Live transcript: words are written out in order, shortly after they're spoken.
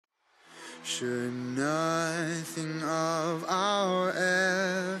Should nothing of our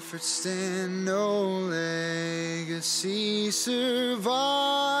efforts stand, no legacy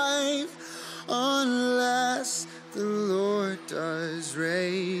survive, unless the Lord does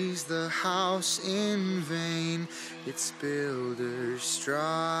raise the house in vain, its builders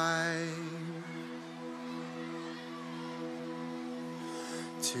strive.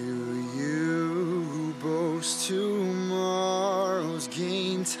 To you who boast tomorrow's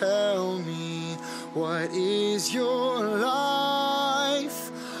gain, tell me, what is your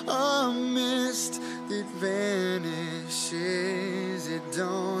life? A mist that vanishes at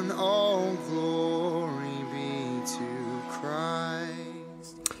dawn, all glory be to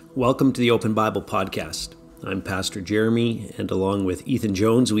Christ. Welcome to the Open Bible Podcast. I'm Pastor Jeremy, and along with Ethan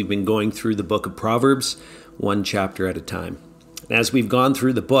Jones, we've been going through the book of Proverbs, one chapter at a time. As we've gone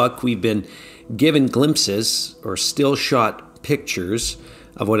through the book, we've been given glimpses or still shot pictures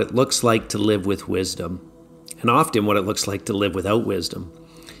of what it looks like to live with wisdom, and often what it looks like to live without wisdom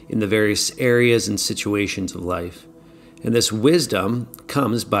in the various areas and situations of life. And this wisdom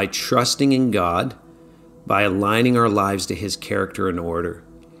comes by trusting in God, by aligning our lives to His character and order.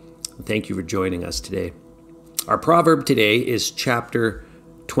 Thank you for joining us today. Our proverb today is chapter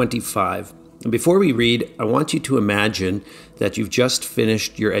 25. And before we read, I want you to imagine that you've just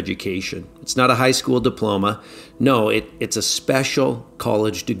finished your education. It's not a high school diploma. No, it's a special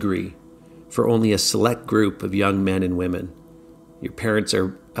college degree for only a select group of young men and women. Your parents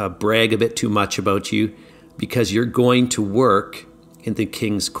are brag a bit too much about you because you're going to work in the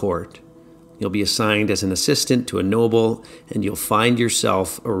king's court. You'll be assigned as an assistant to a noble, and you'll find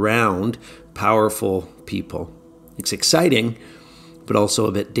yourself around powerful people. It's exciting, but also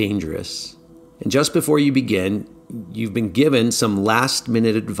a bit dangerous. And just before you begin, you've been given some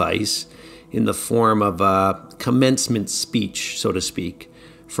last-minute advice in the form of a commencement speech, so to speak,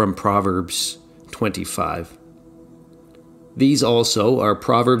 from Proverbs 25. These also are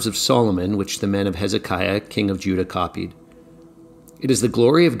Proverbs of Solomon, which the men of Hezekiah, king of Judah, copied. It is the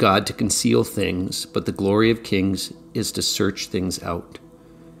glory of God to conceal things, but the glory of kings is to search things out.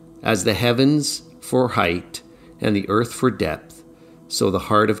 As the heavens for height and the earth for depth, so the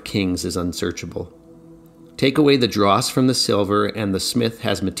heart of kings is unsearchable. Take away the dross from the silver, and the smith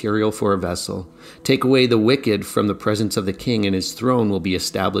has material for a vessel. Take away the wicked from the presence of the king, and his throne will be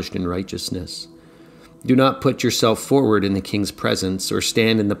established in righteousness. Do not put yourself forward in the king's presence, or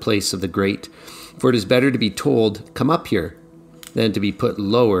stand in the place of the great, for it is better to be told, "Come up here," than to be put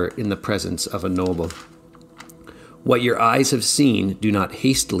lower in the presence of a noble. What your eyes have seen, do not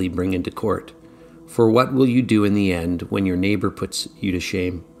hastily bring into court. For what will you do in the end when your neighbor puts you to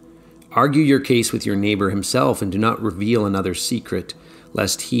shame? Argue your case with your neighbor himself, and do not reveal another's secret,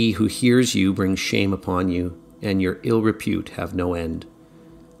 lest he who hears you bring shame upon you, and your ill repute have no end.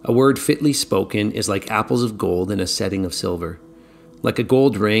 A word fitly spoken is like apples of gold in a setting of silver. Like a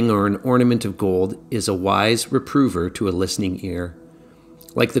gold ring or an ornament of gold is a wise reprover to a listening ear.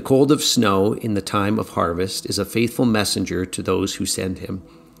 Like the cold of snow in the time of harvest is a faithful messenger to those who send him.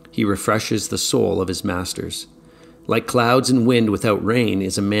 He refreshes the soul of his masters. Like clouds and wind without rain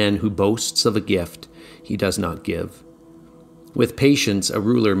is a man who boasts of a gift he does not give. With patience a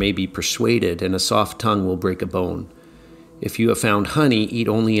ruler may be persuaded, and a soft tongue will break a bone. If you have found honey, eat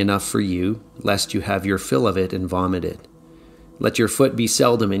only enough for you, lest you have your fill of it and vomit it. Let your foot be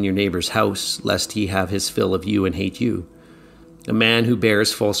seldom in your neighbor's house, lest he have his fill of you and hate you. A man who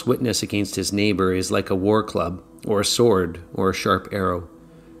bears false witness against his neighbor is like a war club, or a sword, or a sharp arrow.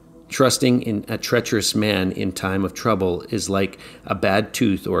 Trusting in a treacherous man in time of trouble is like a bad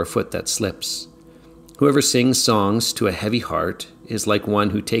tooth or a foot that slips. Whoever sings songs to a heavy heart is like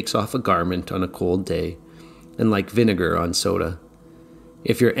one who takes off a garment on a cold day, and like vinegar on soda.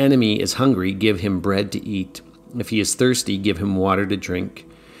 If your enemy is hungry, give him bread to eat. If he is thirsty, give him water to drink.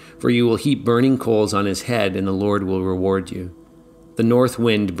 For you will heap burning coals on his head, and the Lord will reward you. The north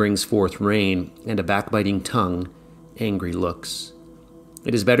wind brings forth rain, and a backbiting tongue, angry looks.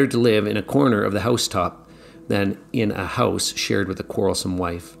 It is better to live in a corner of the housetop than in a house shared with a quarrelsome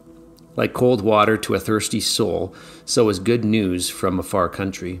wife. Like cold water to a thirsty soul, so is good news from a far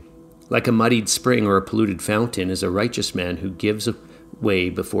country. Like a muddied spring or a polluted fountain is a righteous man who gives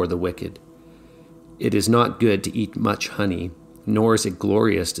way before the wicked. It is not good to eat much honey, nor is it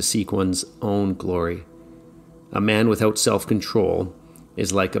glorious to seek one's own glory. A man without self-control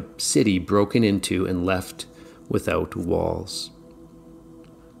is like a city broken into and left without walls.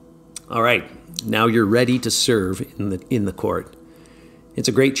 All right, now you're ready to serve in the court. It's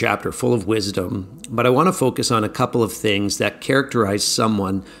a great chapter full of wisdom, but I want to focus on a couple of things that characterize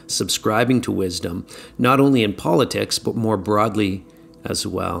someone subscribing to wisdom, not only in politics, but more broadly as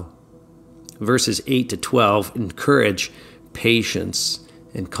well. Verses 8 to 12 encourage patience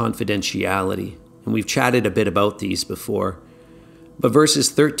and confidentiality. And we've chatted a bit about these before. But verses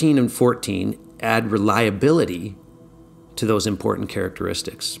 13 and 14 add reliability to those important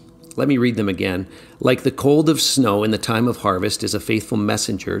characteristics. Let me read them again. Like the cold of snow in the time of harvest is a faithful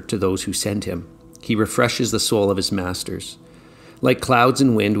messenger to those who send him. He refreshes the soul of his masters. Like clouds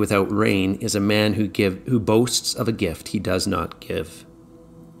and wind without rain is a man who boasts of a gift he does not give.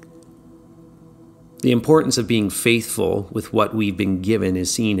 The importance of being faithful with what we've been given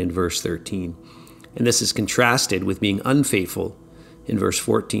is seen in verse 13. And this is contrasted with being unfaithful in verse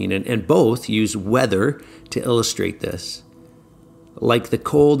 14. And both use weather to illustrate this. Like the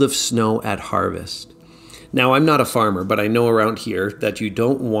cold of snow at harvest. Now, I'm not a farmer, but I know around here that you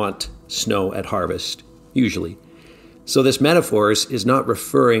don't want snow at harvest, usually. So this metaphor is not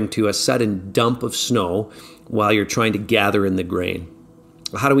referring to a sudden dump of snow while you're trying to gather in the grain.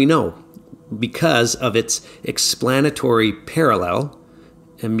 How do we know? Because of its explanatory parallel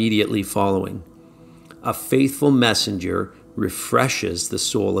immediately following. A faithful messenger refreshes the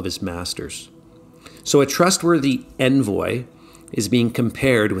soul of his masters. So a trustworthy envoy is being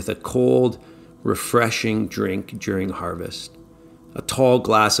compared with a cold, refreshing drink during harvest. A tall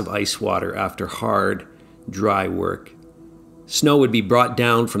glass of ice water after hard, dry work. Snow would be brought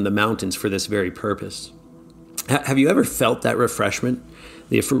down from the mountains for this very purpose. Have you ever felt that refreshment?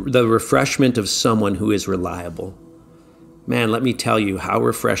 The refreshment of someone who is reliable. Man, let me tell you how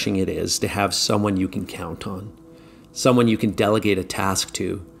refreshing it is to have someone you can count on. Someone you can delegate a task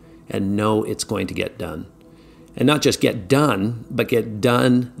to and know it's going to get done. And not just get done, but get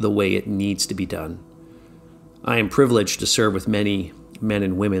done the way it needs to be done. I am privileged to serve with many men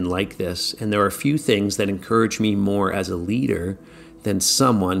and women like this, and there are few things that encourage me more as a leader than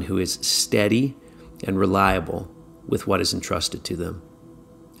someone who is steady and reliable with what is entrusted to them.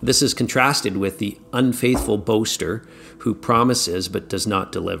 This is contrasted with the unfaithful boaster who promises but does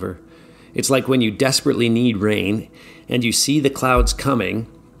not deliver. It's like when you desperately need rain and you see the clouds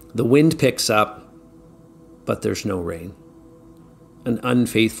coming, the wind picks up, but there's no rain. An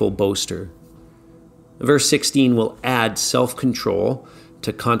unfaithful boaster. Verse 16 will add self-control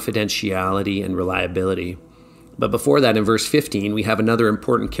to confidentiality and reliability. But before that, in verse 15, we have another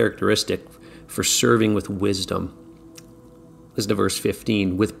important characteristic for serving with wisdom. Listen to verse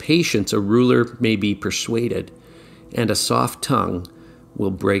 15. With patience, a ruler may be persuaded, and a soft tongue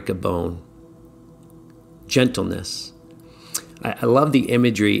will break a bone. Gentleness. I love the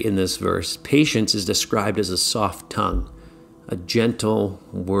imagery in this verse. Patience is described as a soft tongue, a gentle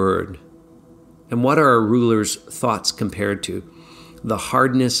word. And what are a ruler's thoughts compared to? The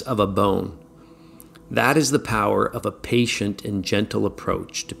hardness of a bone. That is the power of a patient and gentle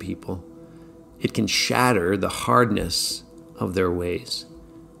approach to people. It can shatter the hardness of their ways.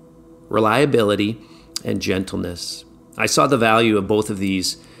 Reliability and gentleness. I saw the value of both of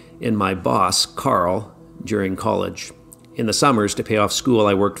these in my boss, Carl, during college. In the summers, to pay off school,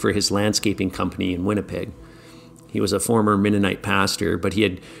 I worked for his landscaping company in Winnipeg. He was a former Mennonite pastor, but he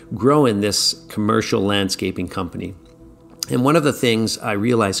had grown this commercial landscaping company. And one of the things I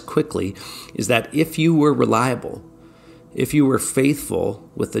realized quickly is that if you were reliable, if you were faithful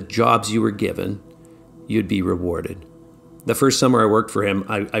with the jobs you were given, you'd be rewarded. The first summer I worked for him,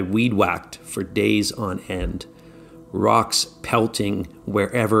 I weed whacked for days on end, rocks pelting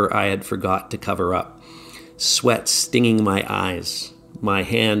wherever I had forgot to cover up, sweat stinging my eyes, my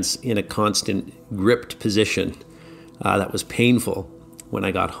hands in a constant gripped position. That was painful when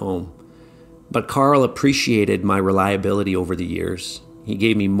I got home. But Carl appreciated my reliability over the years. He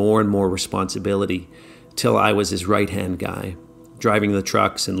gave me more and more responsibility till I was his right-hand guy, driving the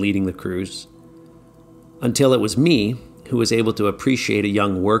trucks and leading the crews. Until it was me who was able to appreciate a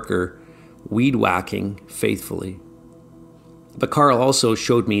young worker weed whacking faithfully. But Carl also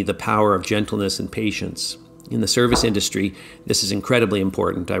showed me the power of gentleness and patience. In the service industry, this is incredibly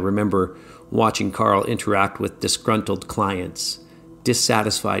important. I remember watching Carl interact with disgruntled clients,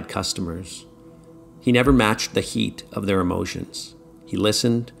 dissatisfied customers. He never matched the heat of their emotions. He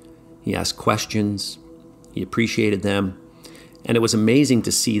listened, he asked questions, he appreciated them, and it was amazing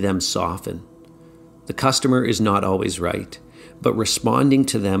to see them soften. The customer is not always right, but responding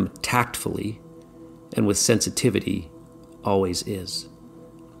to them tactfully and with sensitivity always is.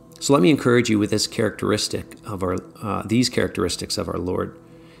 So let me encourage you with these characteristics of our Lord.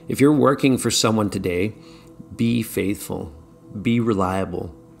 If you're working for someone today, be faithful, be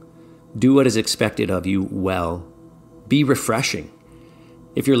reliable, do what is expected of you well, be refreshing.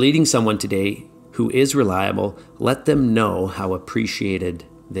 If you're leading someone today who is reliable, let them know how appreciated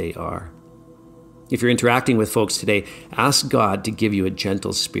they are. If you're interacting with folks today, ask God to give you a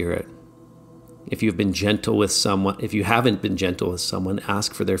gentle spirit. If you've been gentle with someone, if you haven't been gentle with someone,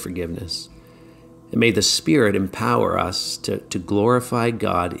 ask for their forgiveness. And may the Spirit empower us to glorify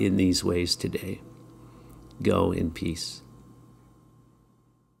God in these ways today. Go in peace.